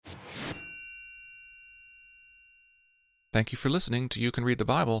Thank you for listening to You Can Read the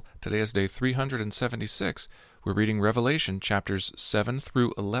Bible. Today is day 376. We're reading Revelation chapters 7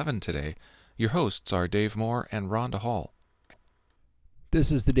 through 11 today. Your hosts are Dave Moore and Rhonda Hall. This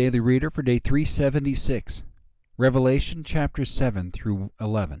is the Daily Reader for day 376, Revelation chapters 7 through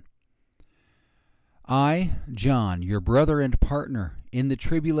 11. I, John, your brother and partner in the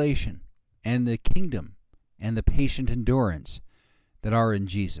tribulation and the kingdom and the patient endurance that are in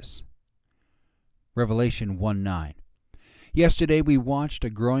Jesus. Revelation 1:9. Yesterday we watched a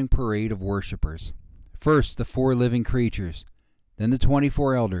growing parade of worshipers. First the 4 living creatures, then the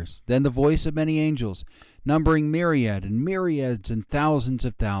 24 elders, then the voice of many angels, numbering myriad and myriads and thousands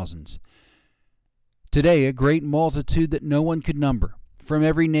of thousands. Today a great multitude that no one could number, from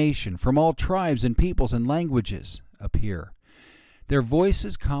every nation, from all tribes and peoples and languages, appear. Their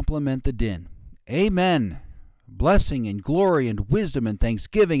voices complement the din. Amen. Blessing and glory and wisdom and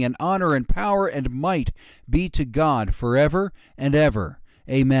thanksgiving and honor and power and might be to God forever and ever.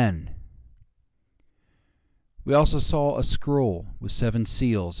 Amen. We also saw a scroll with 7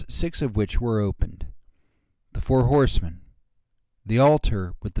 seals, 6 of which were opened. The 4 horsemen, the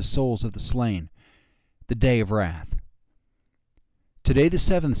altar with the souls of the slain, the day of wrath. Today the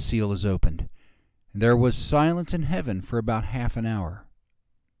 7th seal is opened, and there was silence in heaven for about half an hour.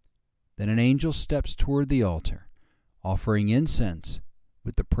 Then an angel steps toward the altar, offering incense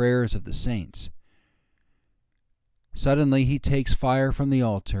with the prayers of the saints. Suddenly he takes fire from the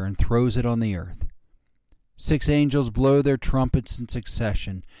altar and throws it on the earth. 6 angels blow their trumpets in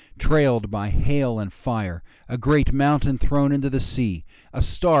succession, trailed by hail and fire, a great mountain thrown into the sea, a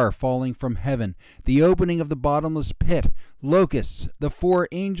star falling from heaven, the opening of the bottomless pit, locusts, the 4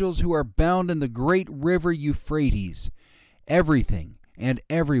 angels who are bound in the great river Euphrates, everything and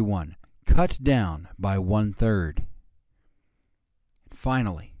everyone cut down by 1/3.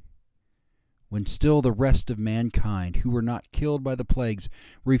 Finally, when still the rest of mankind, who were not killed by the plagues,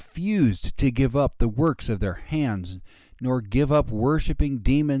 refused to give up the works of their hands, nor give up worshipping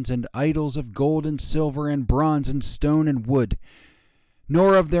demons and idols of gold and silver and bronze and stone and wood,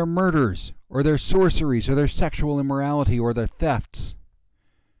 nor of their murders, or their sorceries, or their sexual immorality, or their thefts,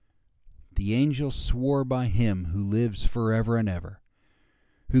 the angel swore by him who lives forever and ever,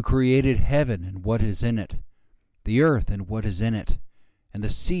 who created heaven and what is in it, the earth and what is in it, and the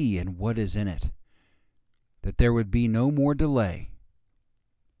sea and what is in it, that there would be no more delay,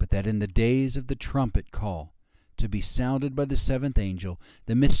 but that in the days of the trumpet call to be sounded by the 7th angel,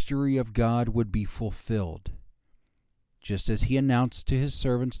 the mystery of God would be fulfilled, just as he announced to his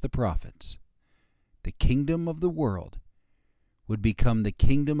servants the prophets. The kingdom of the world would become the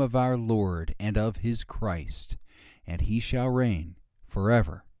kingdom of our Lord and of his Christ, and he shall reign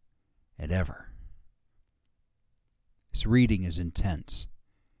forever and ever. This reading is intense.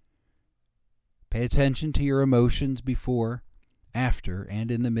 Pay attention to your emotions before, after,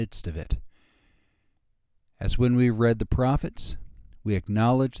 and in the midst of it. As when we read the prophets, we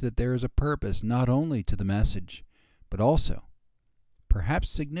acknowledge that there is a purpose not only to the message, but also, perhaps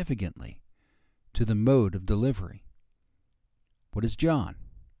significantly, to the mode of delivery. What is John?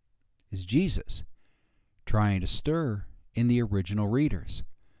 Is Jesus trying to stir in the original readers?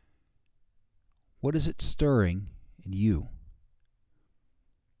 What is it stirring in you?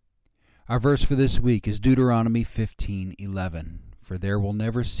 Our verse for this week is Deuteronomy 15:11. For there will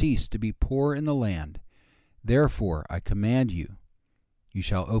never cease to be poor in the land. Therefore I command you, you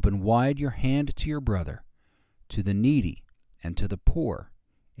shall open wide your hand to your brother, to the needy and to the poor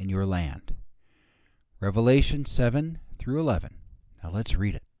in your land. Revelation 7 through 11. Now let's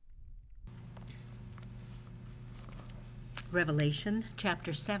read it. Revelation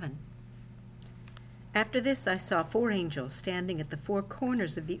chapter 7. After this I saw 4 angels standing at the 4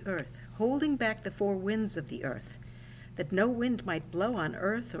 corners of the earth, holding back the 4 winds of the earth, that no wind might blow on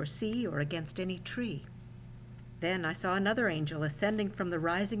earth or sea or against any tree. Then I saw another angel ascending from the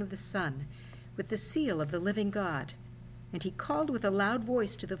rising of the sun, with the seal of the living God. And he called with a loud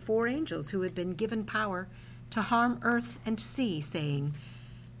voice to the 4 angels who had been given power to harm earth and sea, saying,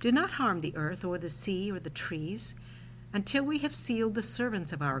 Do not harm the earth or the sea or the trees, until we have sealed the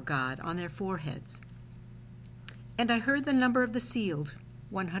servants of our God on their foreheads. And I heard the number of the sealed,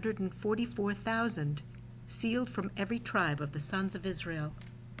 144,000, sealed from every tribe of the sons of Israel.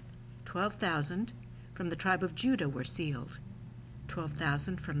 12,000 from the tribe of Judah were sealed,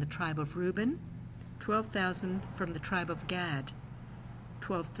 12,000 from the tribe of Reuben, 12,000 from the tribe of Gad,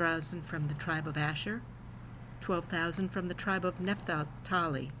 12,000 from the tribe of Asher, 12,000 from the tribe of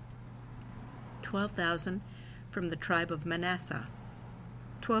Naphtali, 12,000 from the tribe of Manasseh,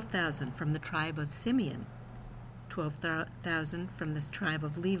 12,000 from the tribe of Simeon, 12,000 from the tribe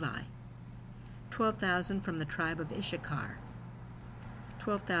of Levi, 12,000 from the tribe of Issachar,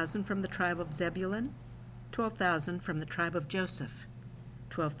 12,000 from the tribe of Zebulun, 12,000 from the tribe of Joseph,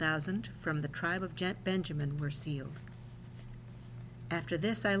 12,000 from the tribe of Benjamin were sealed. After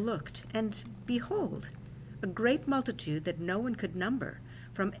this I looked, and behold, a great multitude that no one could number,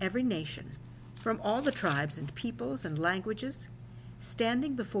 from every nation, from all the tribes and peoples and languages,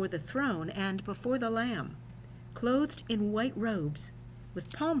 standing before the throne and before the Lamb, clothed in white robes,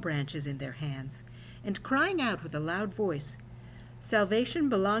 with palm branches in their hands, and crying out with a loud voice, "Salvation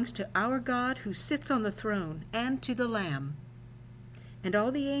belongs to our God who sits on the throne, and to the Lamb." And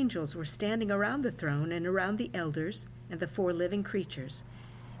all the angels were standing around the throne and around the elders and the 4 living creatures,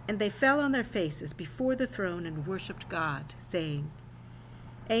 and they fell on their faces before the throne and worshipped God, saying,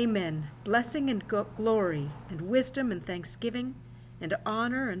 "Amen, blessing and glory and wisdom and thanksgiving and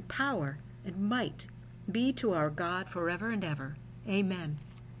honor and power and might be to our God forever and ever. Amen."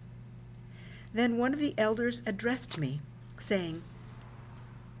 Then one of the elders addressed me, saying,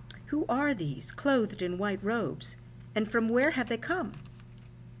 "Who are these, clothed in white robes, and from where have they come?"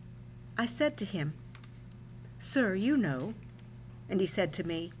 I said to him, "Sir, you know." And he said to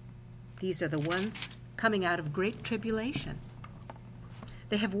me, "These are the ones coming out of great tribulation.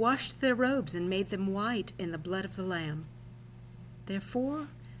 They have washed their robes and made them white in the blood of the Lamb. Therefore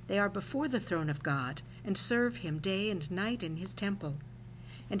they are before the throne of God, and serve him day and night in his temple.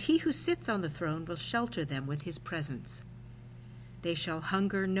 And he who sits on the throne will shelter them with his presence. They shall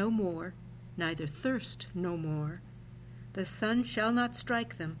hunger no more, neither thirst no more. The sun shall not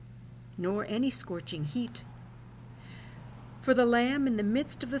strike them, nor any scorching heat. For the Lamb in the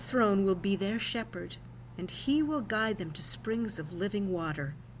midst of the throne will be their shepherd, and he will guide them to springs of living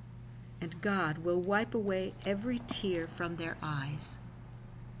water, and God will wipe away every tear from their eyes."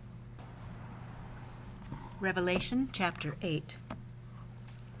 Revelation chapter 8.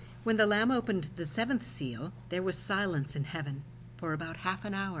 When the Lamb opened the 7th seal, there was silence in heaven for about half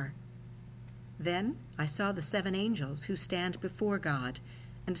an hour. Then I saw the 7 angels who stand before God,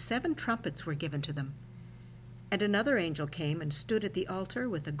 and 7 trumpets were given to them. And another angel came and stood at the altar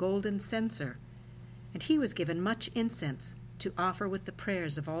with a golden censer, and he was given much incense to offer with the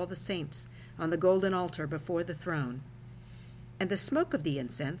prayers of all the saints on the golden altar before the throne. And the smoke of the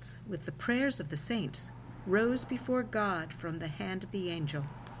incense, with the prayers of the saints, rose before God from the hand of the angel.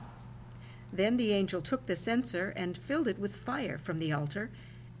 Then the angel took the censer and filled it with fire from the altar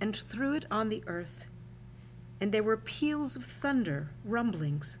and threw it on the earth. And there were peals of thunder,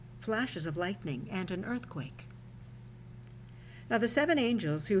 rumblings, flashes of lightning, and an earthquake. Now the 7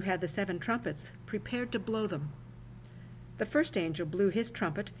 angels who had the 7 trumpets prepared to blow them. The first angel blew his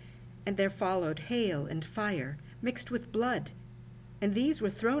trumpet, and there followed hail and fire, mixed with blood, and these were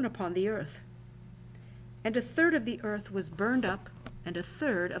thrown upon the earth. And a third of the earth was burned up, and a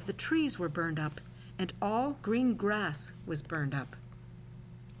third of the trees were burned up, and all green grass was burned up.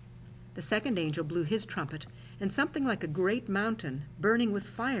 The second angel blew his trumpet, and something like a great mountain, burning with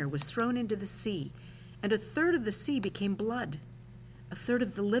fire, was thrown into the sea, and a third of the sea became blood. A third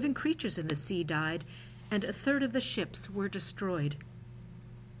of the living creatures in the sea died, and a third of the ships were destroyed.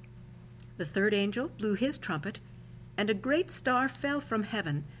 The third angel blew his trumpet, and a great star fell from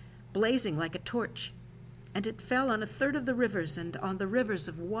heaven, blazing like a torch, and it fell on a third of the rivers and on the rivers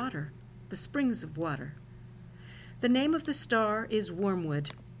of water, the springs of water. The name of the star is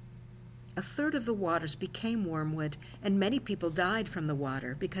Wormwood. A third of the waters became wormwood, and many people died from the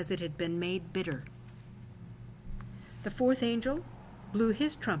water because it had been made bitter. The fourth angel blew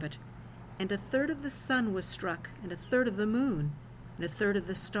his trumpet, and a third of the sun was struck, and a third of the moon, and a third of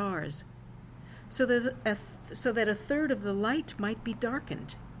the stars, so that a third of the light might be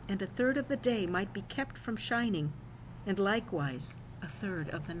darkened, and a third of the day might be kept from shining, and likewise a third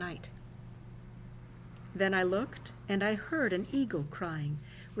of the night. Then I looked, and I heard an eagle crying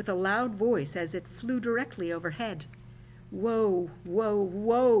with a loud voice as it flew directly overhead, "Woe, woe,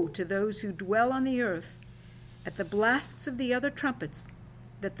 woe to those who dwell on the earth, at the blasts of the other trumpets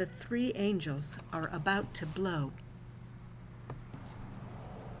that the 3 angels are about to blow."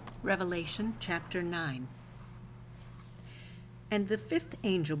 Revelation chapter 9. And the 5th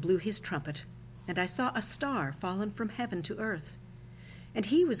angel blew his trumpet, and I saw a star fallen from heaven to earth, and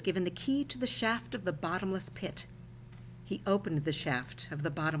he was given the key to the shaft of the bottomless pit. He opened the shaft of the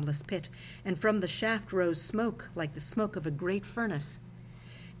bottomless pit, and from the shaft rose smoke like the smoke of a great furnace,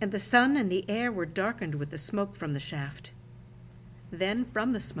 and the sun and the air were darkened with the smoke from the shaft. Then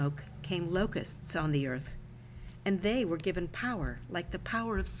from the smoke came locusts on the earth, and they were given power like the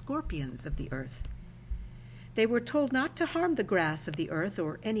power of scorpions of the earth. They were told not to harm the grass of the earth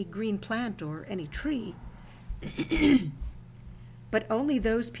or any green plant or any tree, but only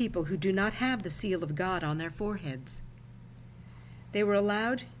those people who do not have the seal of God on their foreheads. They were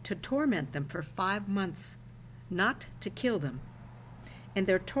allowed to torment them for 5 months, not to kill them. And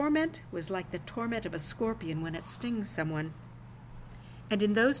their torment was like the torment of a scorpion when it stings someone. And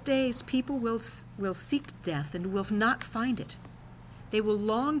in those days people will seek death and will not find it. They will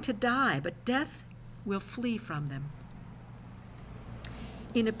long to die, but death will flee from them.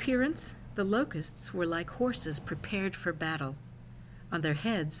 In appearance, the locusts were like horses prepared for battle. On their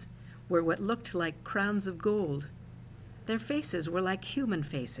heads were what looked like crowns of gold. Their faces were like human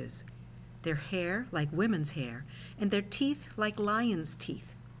faces, their hair like women's hair, and their teeth like lions'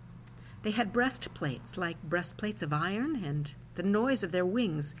 teeth. They had breastplates like breastplates of iron, and the noise of their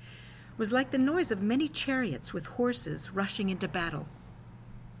wings was like the noise of many chariots with horses rushing into battle.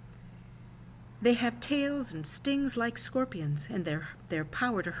 They have tails and stings like scorpions, and their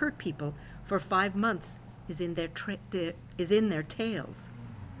power to hurt people for 5 months is in their tails.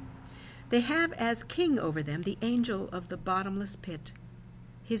 They have as king over them the angel of the bottomless pit.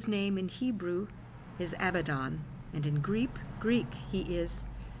 His name in Hebrew is Abaddon, and in Greek he is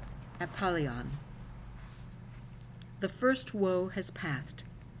Apollyon. The first woe has passed.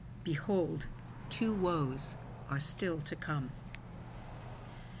 Behold, 2 woes are still to come.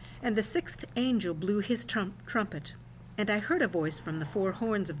 And the 6th angel blew his trumpet, and I heard a voice from the 4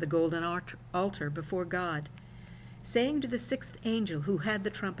 horns of the golden altar before God, saying to the 6th angel who had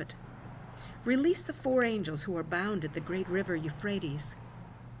the trumpet, "Release the 4 angels who are bound at the great river Euphrates."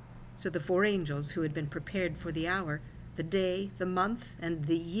 So the 4 angels who had been prepared for the hour, the day, the month, and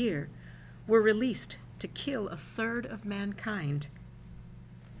the year were released to kill 1/3 of mankind.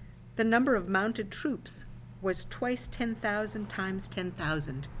 The number of mounted troops was twice 10,000 times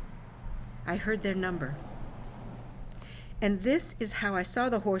 10,000. I heard their number. And this is how I saw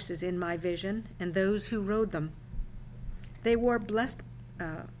the horses in my vision and those who rode them. They wore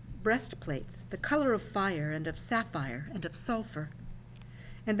breastplates, the color of fire and of sapphire and of sulfur.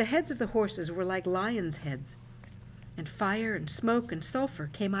 And the heads of the horses were like lions' heads, and fire and smoke and sulfur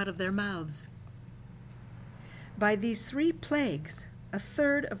came out of their mouths. By these 3 plagues,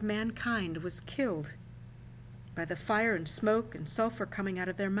 1/3 of mankind was killed, by the fire and smoke and sulfur coming out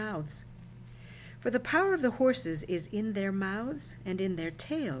of their mouths. For the power of the horses is in their mouths and in their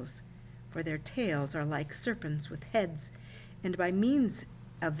tails, for their tails are like serpents with heads, and by means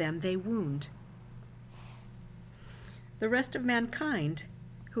of them they wound. The rest of mankind,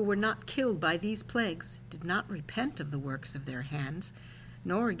 who were not killed by these plagues, did not repent of the works of their hands,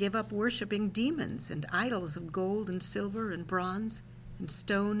 nor give up worshipping demons and idols of gold and silver and bronze and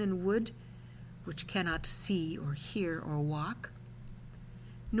stone and wood, which cannot see or hear or walk.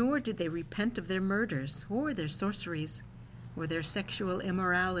 Nor did they repent of their murders, or their sorceries, or their sexual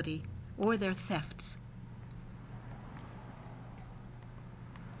immorality, or their thefts.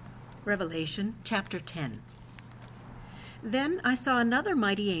 Revelation chapter 10. Then I saw another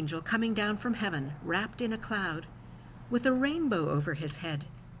mighty angel coming down from heaven, wrapped in a cloud, with a rainbow over his head,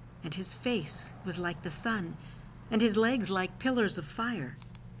 and his face was like the sun, and his legs like pillars of fire.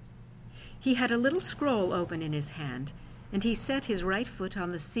 He had a little scroll open in his hand, and he set his right foot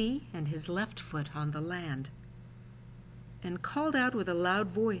on the sea and his left foot on the land, and called out with a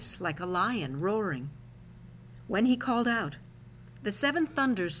loud voice like a lion roaring. When he called out, the 7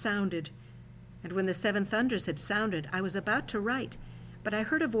 thunders sounded, and when the 7 thunders had sounded, I was about to write, but I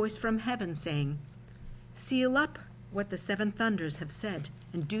heard a voice from heaven saying, "Seal up what the 7 thunders have said,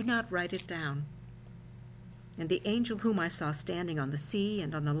 and do not write it down." And the angel whom I saw standing on the sea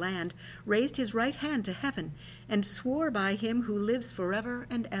and on the land raised his right hand to heaven and swore by him who lives forever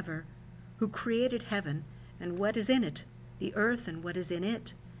and ever, who created heaven and what is in it, the earth and what is in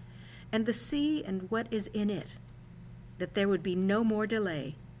it, and the sea and what is in it, that there would be no more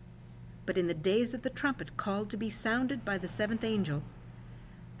delay. But in the days of the trumpet called to be sounded by the 7th angel,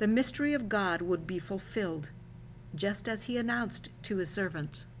 the mystery of God would be fulfilled, just as he announced to his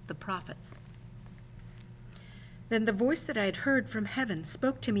servants, the prophets. Then the voice that I had heard from heaven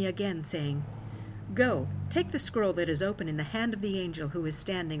spoke to me again, saying, "Go, take the scroll that is open in the hand of the angel who is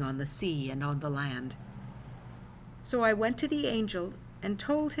standing on the sea and on the land." So I went to the angel and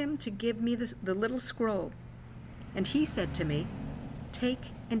told him to give me the little scroll. And he said to me,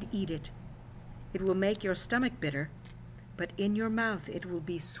 "Take and eat it. It will make your stomach bitter, but in your mouth it will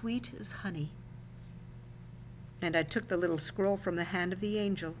be sweet as honey." And I took the little scroll from the hand of the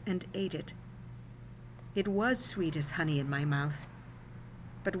angel and ate it. It was sweet as honey in my mouth,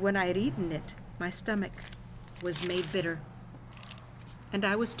 but when I had eaten it, my stomach was made bitter. And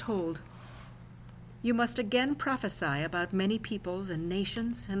I was told, "You must again prophesy about many peoples and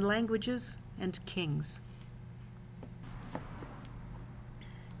nations and languages and kings."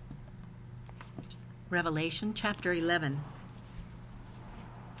 Revelation chapter 11.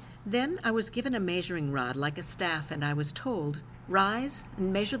 Then I was given a measuring rod like a staff, and I was told, "Rise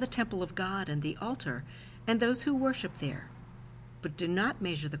and measure the temple of God and the altar and those who worship there. But do not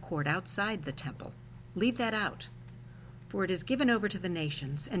measure the court outside the temple. Leave that out. For it is given over to the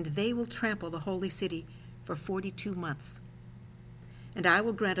nations, and they will trample the holy city for 42 months. And I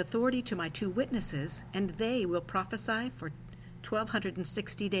will grant authority to my 2 witnesses, and they will prophesy for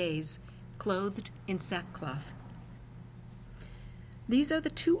 1,260 days, clothed in sackcloth. These are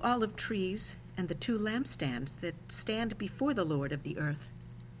the 2 olive trees and the 2 lampstands that stand before the Lord of the earth.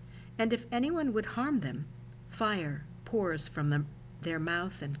 And if anyone would harm them, fire pours from their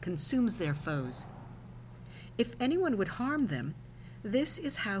mouth and consumes their foes. If anyone would harm them, this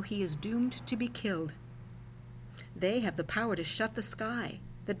is how he is doomed to be killed. They have the power to shut the sky,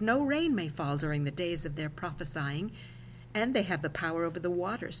 that no rain may fall during the days of their prophesying, and they have the power over the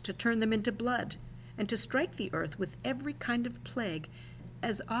waters to turn them into blood, and to strike the earth with every kind of plague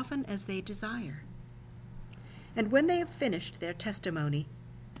as often as they desire. And when they have finished their testimony,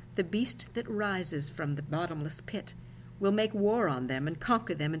 the beast that rises from the bottomless pit will make war on them and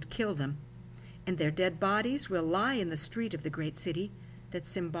conquer them and kill them, and their dead bodies will lie in the street of the great city that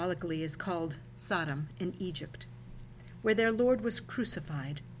symbolically is called Sodom in Egypt, where their Lord was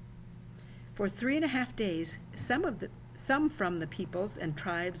crucified. For 3.5 days, some from the peoples and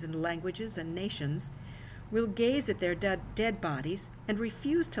tribes and languages and nations will gaze at their dead bodies and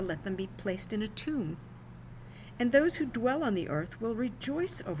refuse to let them be placed in a tomb. And those who dwell on the earth will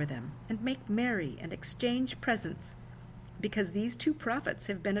rejoice over them and make merry and exchange presents, because these 2 prophets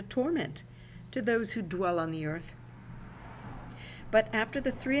have been a torment to those who dwell on the earth. But after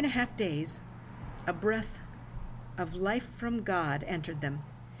the 3.5 days, a breath of life from God entered them,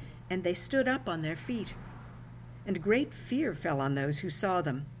 and they stood up on their feet, and great fear fell on those who saw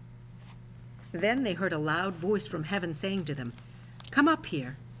them. Then they heard a loud voice from heaven saying to them, "Come up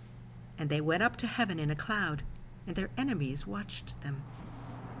here." And they went up to heaven in a cloud, and their enemies watched them.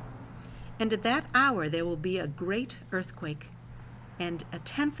 And at that hour there will be a great earthquake, and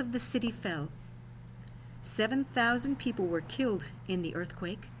 1/10 of the city fell. 7,000 people were killed in the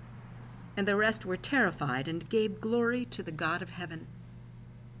earthquake, and the rest were terrified and gave glory to the God of heaven.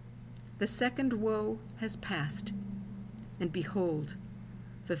 The second woe has passed, and behold,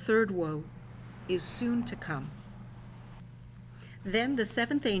 the third woe is soon to come. Then the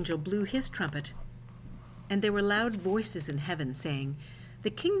 7th angel blew his trumpet, and there were loud voices in heaven saying, "The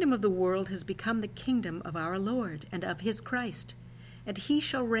kingdom of the world has become the kingdom of our Lord and of his Christ, and he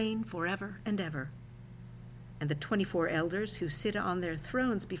shall reign forever and ever." And the 24 elders who sit on their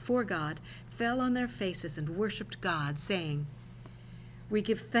thrones before God fell on their faces and worshipped God, saying, "We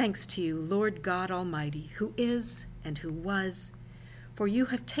give thanks to you, Lord God Almighty, who is and who was, for you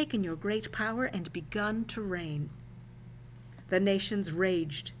have taken your great power and begun to reign. The nations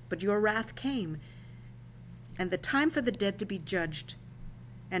raged, but your wrath came, and the time for the dead to be judged,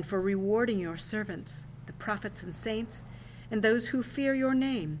 and for rewarding your servants, the prophets and saints, and those who fear your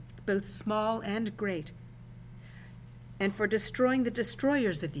name, both small and great, and for destroying the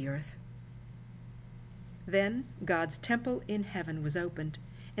destroyers of the earth." Then God's temple in heaven was opened,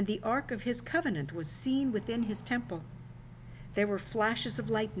 and the ark of his covenant was seen within his temple. There were flashes of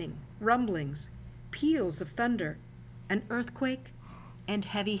lightning, rumblings, peals of thunder, an earthquake, and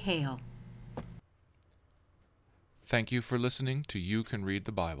heavy hail. Thank you for listening to You Can Read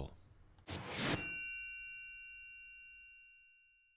the Bible.